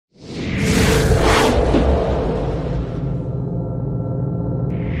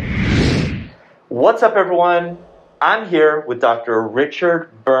What's up, everyone? I'm here with Dr. Richard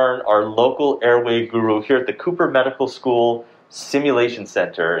Byrne, our local airway guru here at the Cooper Medical School Simulation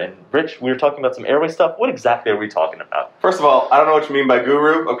Center. And Rich, we were talking about some airway stuff. What exactly are we talking about? First of all, I don't know what you mean by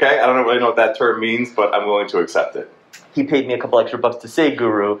guru, okay? I don't really know what that term means, but I'm willing to accept it. He paid me a couple extra bucks to say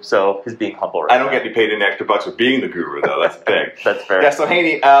guru, so he's being humble right now. I don't get any paid any extra bucks for being the guru, though. That's big. That's fair. Yeah, so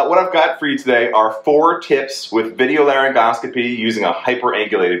Haney, what I've got for you today are 4 tips with video laryngoscopy using a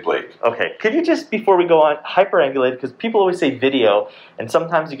hyperangulated blade. Okay, could you just, before we go on, hyperangulated, because people always say video, and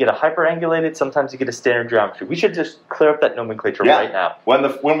sometimes you get a hyperangulated, sometimes you get a standard geometry. We should just clear up that nomenclature right now.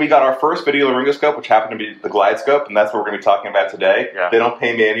 When we got our first video laryngoscope, which happened to be the glidescope, and that's what we're going to be talking about today, they don't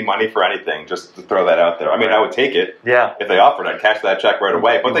pay me any money for anything, just to throw that out there. I mean, I would take it. Yeah. If they offered it, I'd cash that check right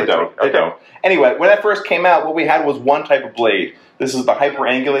away, but they don't. They don't. Anyway, when that first came out, what we had was one type of blade. This is the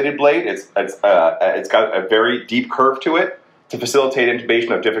hyperangulated blade. It's got a very deep curve to it to facilitate intubation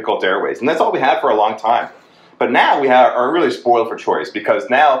of difficult airways, and that's all we had for a long time. But now we are really spoiled for choice, because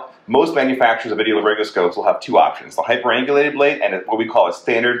now most manufacturers of video laryngoscopes will have 2 options: the hyperangulated blade and what we call a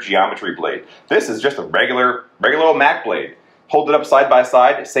standard geometry blade. This is just a regular old Mac blade. Hold it up side by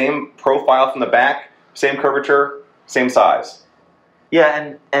side, same profile from the back, same curvature, same size.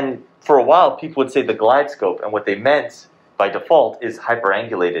 Yeah, and for a while people would say the glidescope, and what they meant by default is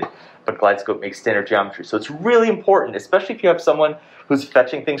hyperangulated, but glidescope makes standard geometry. So it's really important, especially if you have someone who's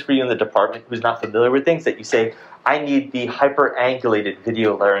fetching things for you in the department who's not familiar with things, that you say, I need the hyperangulated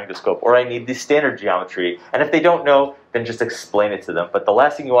video laryngoscope, or I need the standard geometry. And if they don't know, then just explain it to them. But the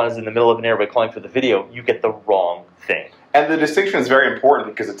last thing you want is in the middle of an airway calling for the video, you get the wrong thing. And the distinction is very important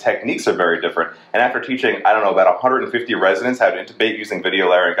because the techniques are very different. And after teaching, I don't know, about 150 residents how to intubate using video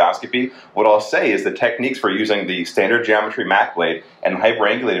laryngoscopy, what I'll say is the techniques for using the standard geometry Mac blade and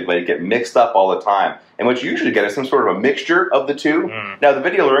hyperangulated blade get mixed up all the time. And what you usually get is some sort of a mixture of the two. Now, the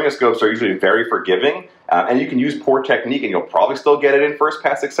video laryngoscopes are usually very forgiving, and you can use poor technique and you'll probably still get it in first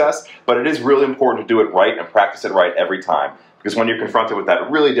pass success, but it is really important to do it right and practice it right every time. Because when you're confronted with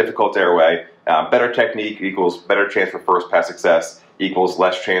that really difficult airway, better technique equals better chance for first pass success equals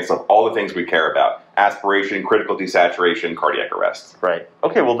less chance of all the things we care about: aspiration, critical desaturation, cardiac arrest. Right.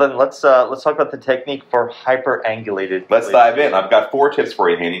 Okay. Well, then let's talk about the technique for hyperangulated. Let's dive in. I've got 4 tips for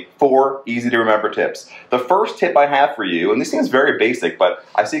you, Haney. 4 easy to remember tips. The first tip I have for you, and this seems very basic, but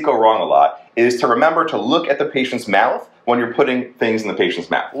I see it go wrong a lot, is to remember to look at the patient's mouth when you're putting things in the patient's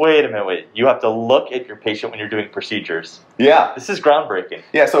mouth. Wait a minute, wait. You have to look at your patient when you're doing procedures. Yeah. This is groundbreaking.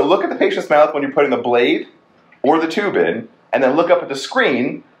 Yeah, so look at the patient's mouth when you're putting the blade or the tube in, and then look up at the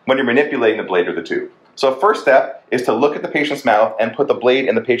screen when you're manipulating the blade or the tube. So first step is to look at the patient's mouth and put the blade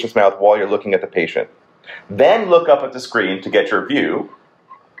in the patient's mouth while you're looking at the patient. Then look up at the screen to get your view.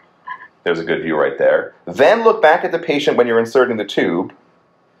 There's a good view right there. Then look back at the patient when you're inserting the tube,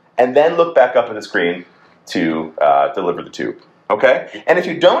 and then look back up at the screen to deliver the tube. Okay? And if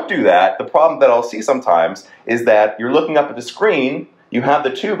you don't do that, the problem that I'll see sometimes is that you're looking up at the screen, you have the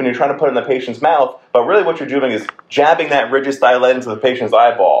tube, and you're trying to put it in the patient's mouth, but really what you're doing is jabbing that rigid stylet into the patient's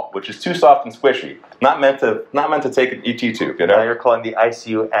eyeball, which is too soft and squishy. Not meant to take an ET tube, you know? Now you're calling the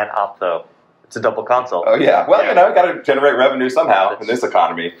ICU and opto. It's a double consult. Oh yeah. Well, you know, you got to generate revenue somehow in this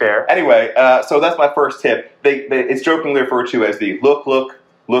economy. Fair. Anyway, so that's my first tip. It's jokingly referred to as the look method.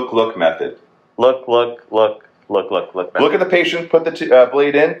 Look method. Look at the patient, put the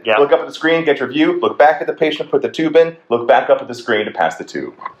blade in, look up at the screen, get your view, look back at the patient, put the tube in, look back up at the screen to pass the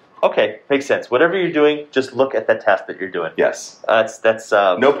tube. Okay, makes sense. Whatever you're doing, just look at the task that you're doing. Yes. That's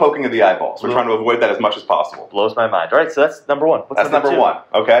no poking of the eyeballs. We're trying to avoid that as much as possible. Blows my mind. All right, so that's number 1. That's number 1,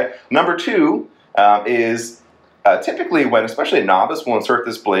 okay? Number 2 is typically when, especially a novice will insert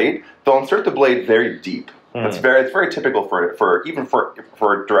this blade, they'll insert the blade very deep. It's very typical even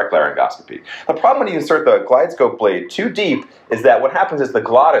for direct laryngoscopy. The problem when you insert the glidescope blade too deep is that what happens is the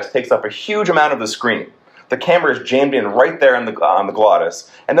glottis takes up a huge amount of the screen. The camera is jammed in right there on the glottis.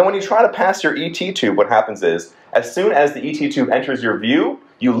 And then when you try to pass your ET tube, what happens is, as soon as the ET tube enters your view,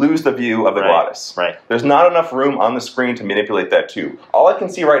 you lose the view of the glottis. Right. There's not enough room on the screen to manipulate that tube. All I can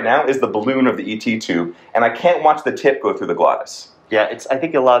see right now is the balloon of the ET tube, and I can't watch the tip go through the glottis. Yeah, I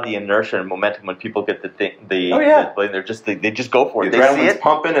think a lot of the inertia and momentum when people get the blade, they just go for it. The adrenaline's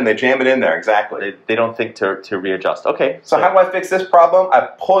pumping and they jam it in there, exactly. They don't think to readjust. Okay. So how do I fix this problem? I'm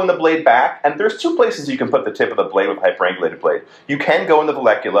pulling the blade back, and there's 2 places you can put the tip of the blade with hyperangulated blade. You can go in the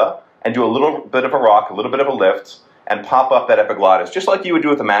vallecula and do a little bit of a rock, a little bit of a lift, and pop up that epiglottis, just like you would do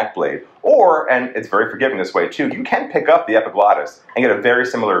with a Mac blade. Or, and it's very forgiving this way too, you can pick up the epiglottis and get a very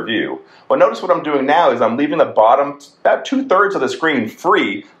similar view. But notice what I'm doing now is I'm leaving the bottom, about 2/3 of the screen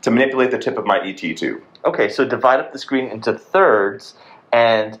free to manipulate the tip of my ET tube. Okay, so divide up the screen into thirds,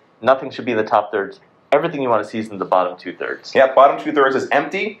 and nothing should be in the top thirds. Everything you want to see is in the bottom 2/3. Yeah, bottom 2/3 is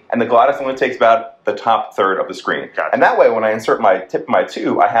empty, and the glottis only takes about the top third of the screen. Gotcha. And that way, when I insert my tip of my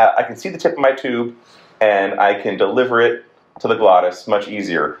tube, I can see the tip of my tube, and I can deliver it to the glottis much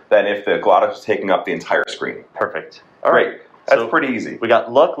easier than if the glottis is taking up the entire screen. Perfect. All right. That's pretty easy. We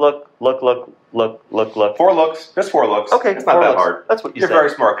got look. 4 looks, just 4 looks. Okay, it's not that hard. That's what You're said. a very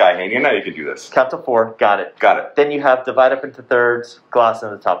smart guy, Haney. You know you can do this. Count to 4. Got it. Got it. Then you have divide up into thirds, glottis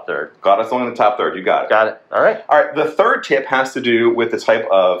in the top third. Glottis only in the top third. You got it. Got it. All right. All right. The third tip has to do with the type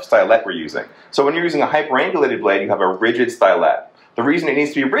of stylet we're using. So when you're using a hyperangulated blade, you have a rigid stylet. The reason it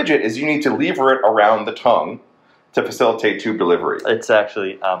needs to be rigid is you need to lever it around the tongue to facilitate tube delivery. It's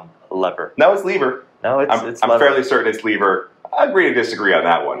actually lever. No, it's lever. No, it's I'm lever. fairly certain it's lever. I agree to disagree on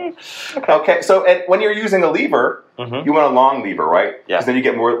that one. Okay, so when you're using a lever, you want a long lever, right? Yeah. Because then you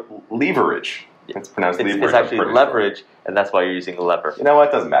get more leverage. It's pronounced leverage. It's actually leverage, and that's why you're using a lever. You know what?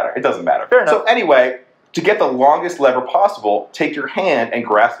 It doesn't matter. It doesn't matter. Fair enough. So anyway, to get the longest lever possible, take your hand and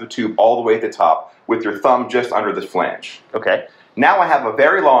grasp the tube all the way at the top with your thumb just under the flange. Okay. Now I have a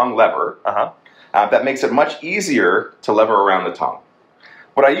very long lever that makes it much easier to lever around the tongue.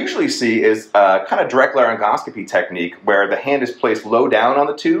 What I usually see is a kind of direct laryngoscopy technique where the hand is placed low down on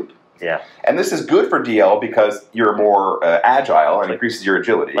the tube. Yeah. And this is good for DL because you're more agile and increases your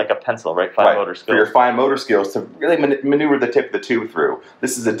agility. Like a pencil, right? Fine motor skills. For your fine motor skills to really maneuver the tip of the tube through.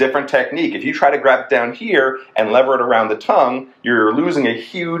 This is a different technique. If you try to grab it down here and lever it around the tongue, you're losing a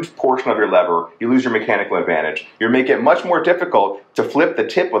huge portion of your lever. You lose your mechanical advantage. You're making it much more difficult to flip the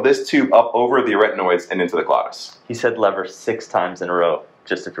tip of this tube up over the arytenoids and into the glottis. He said lever 6 times in a row.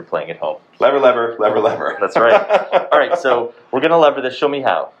 Just if you're playing at home. Lever, lever, lever, lever. That's right. All right, so we're going to lever this. Show me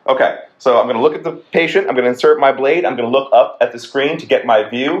how. Okay, so I'm going to look at the patient. I'm going to insert my blade. I'm going to look up at the screen to get my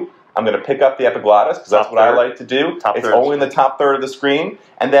view. I'm going to pick up the epiglottis because that's what I like to do. It's only in the top third of the screen.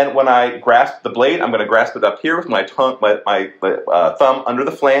 And then when I grasp the blade, I'm going to grasp it up here with my tongue, my thumb under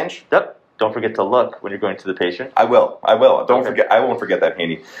the flange. Yep. Don't forget to look when you're going to the patient. I will. I will. Don't forget. I won't forget that,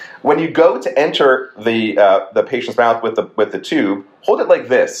 Haney. When you go to enter the patient's mouth with the tube, hold it like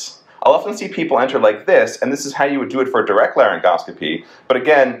this. I'll often see people enter like this, and this is how you would do it for a direct laryngoscopy. But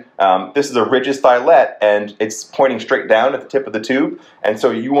again, this is a rigid stylet, and it's pointing straight down at the tip of the tube. And so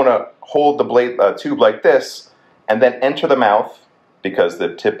you want to hold the blade tube like this, and then enter the mouth because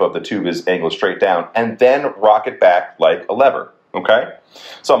the tip of the tube is angled straight down, and then rock it back like a lever. Okay?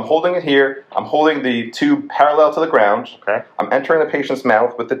 So I'm holding it here. I'm holding the tube parallel to the ground. Okay. I'm entering the patient's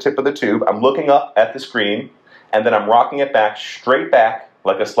mouth with the tip of the tube. I'm looking up at the screen, and then I'm rocking it back, straight back,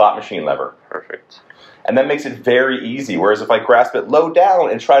 like a slot machine lever. Perfect. And that makes it very easy. Whereas if I grasp it low down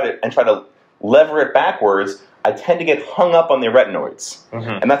and try to lever it backwards, I tend to get hung up on the arytenoids.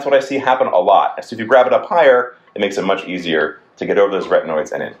 And that's what I see happen a lot. So if you grab it up higher, it makes it much easier to get over those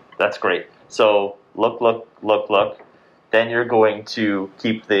arytenoids and in. That's great. So look, look, look, look. Then you're going to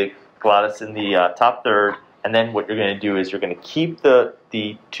keep the glottis in the top third, and then what you're going to do is you're going to keep the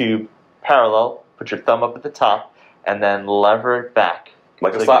tube parallel, put your thumb up at the top, and then lever it back.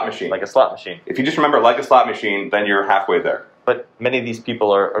 Like a slot machine. Like a slot machine. If you just remember like a slot machine, then you're halfway there. But many of these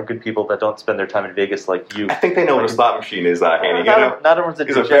people are good people that don't spend their time in Vegas like you. I think they know what a slot machine is, Haney. Not everyone's a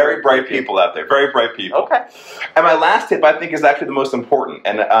These are very bright people out there. Very bright people. Okay. And my last tip, I think, is actually the most important.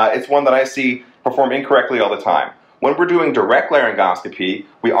 And it's one that I see perform incorrectly all the time. When we're doing direct laryngoscopy,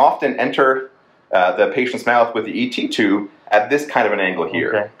 we often enter the patient's mouth with the ET tube at this kind of an angle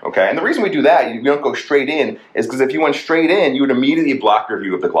here. Okay. And the reason we do that, you don't go straight in, is because if you went straight in, you would immediately block your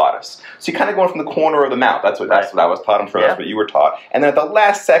view of the glottis. So you're kind of going from the corner of the mouth. That's what I was taught. I'm sure that's what you were taught. And then at the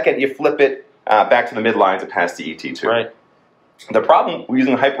last second, you flip it back to the midline to pass the ET tube. Right. The problem with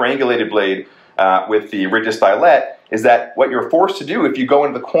using a hyperangulated blade with the rigid stylet is that what you're forced to do if you go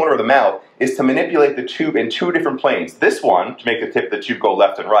into the corner of the mouth is to manipulate the tube in 2 different planes. This one, to make the tip of the tube go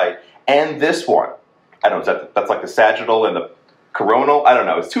left and right, and this one. I don't know, that's like the sagittal and the coronal? I don't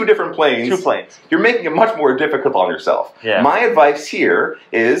know. It's 2 different planes. 2 planes. You're making it much more difficult on yourself. Yeah. My advice here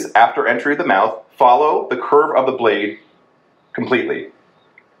is, after entry of the mouth, follow the curve of the blade completely.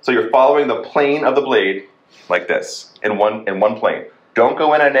 So you're following the plane of the blade like this, in one plane. Don't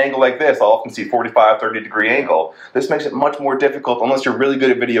go in at an angle like this. I'll often see 45, 30-degree angle. This makes it much more difficult unless you're really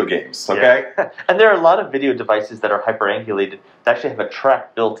good at video games, okay? Yeah. And there are a lot of video devices that are hyperangulated that actually have a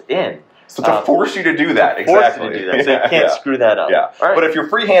track built in. So to force you to do that, exactly. Force you to do that, so you can't screw that up. Yeah. All right. But if you're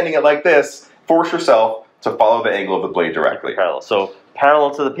freehanding it like this, force yourself to follow the angle of the blade directly. Parallel. So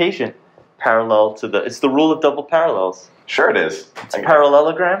parallel to the patient, parallel to the... It's the rule of double parallels. Sure it is. It's a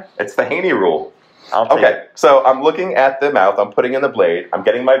parallelogram. It's the Haney rule. Okay, so I'm looking at the mouth, I'm putting in the blade, I'm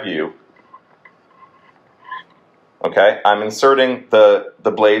getting my view. Okay, I'm inserting the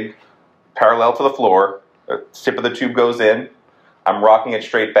blade parallel to the floor. The tip of the tube goes in. I'm rocking it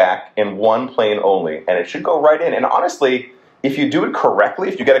straight back in one plane only, and it should go right in. And honestly, if you do it correctly,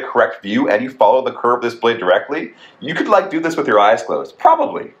 if you get a correct view and you follow the curve of this blade directly, you could like do this with your eyes closed.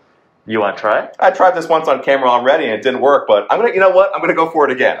 Probably. You want to try it? I tried this once on camera already and it didn't work, but I'm gonna, you know what? I'm gonna go for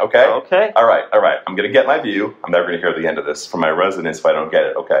it again. Okay. Okay. All right. I'm gonna get my view. I'm never gonna hear the end of this from my residents if I don't get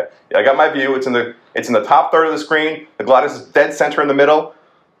it. Okay. I got my view. It's in the top third of the screen. The glottis is dead center in the middle,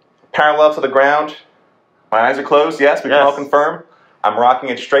 parallel to the ground. My eyes are closed. Yes, we can all confirm. I'm rocking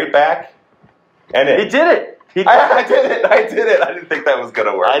it straight back, and He did it. I did it. I didn't think that was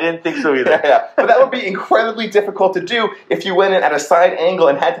going to work. I didn't think so either. Yeah. But that would be incredibly difficult to do if you went in at a side angle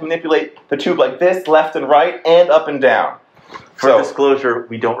and had to manipulate the tube like this, left and right, and up and down. For disclosure,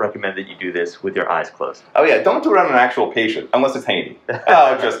 we don't recommend that you do this with your eyes closed. Oh yeah, don't do it on an actual patient, unless it's Haney.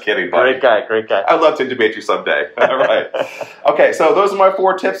 Oh, just kidding, buddy. Great guy. I'd love to intubate you someday. All right. Okay, so those are my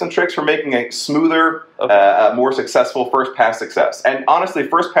 4 tips and tricks for making a smoother, more successful first pass success. And honestly,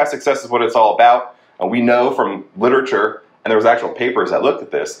 first pass success is what it's all about. And we know from literature, and there was actual papers that looked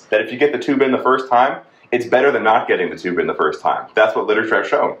at this, that if you get the tube in the first time, it's better than not getting the tube in the first time. That's what literature has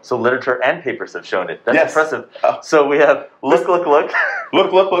shown. So literature and papers have shown it. That's impressive. So we have look. Look.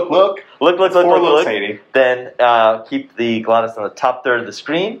 Then keep the glottis on the top third of the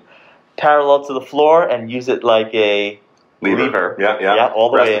screen, parallel to the floor, and use it like a lever. Yeah,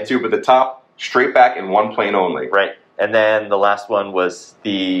 all the way in. The tube at the top, straight back in one plane only. Right. And then the last one was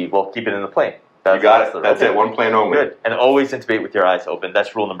keep it in the plane. You got it. That's it. One plane only. Good. And always intubate with your eyes open.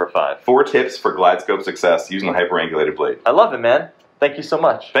 That's rule number 5. 4 tips for glidescope success using the hyperangulated blade. I love it, man. Thank you so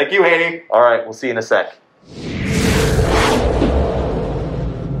much. Thank you, Haney. All right. We'll see you in a sec.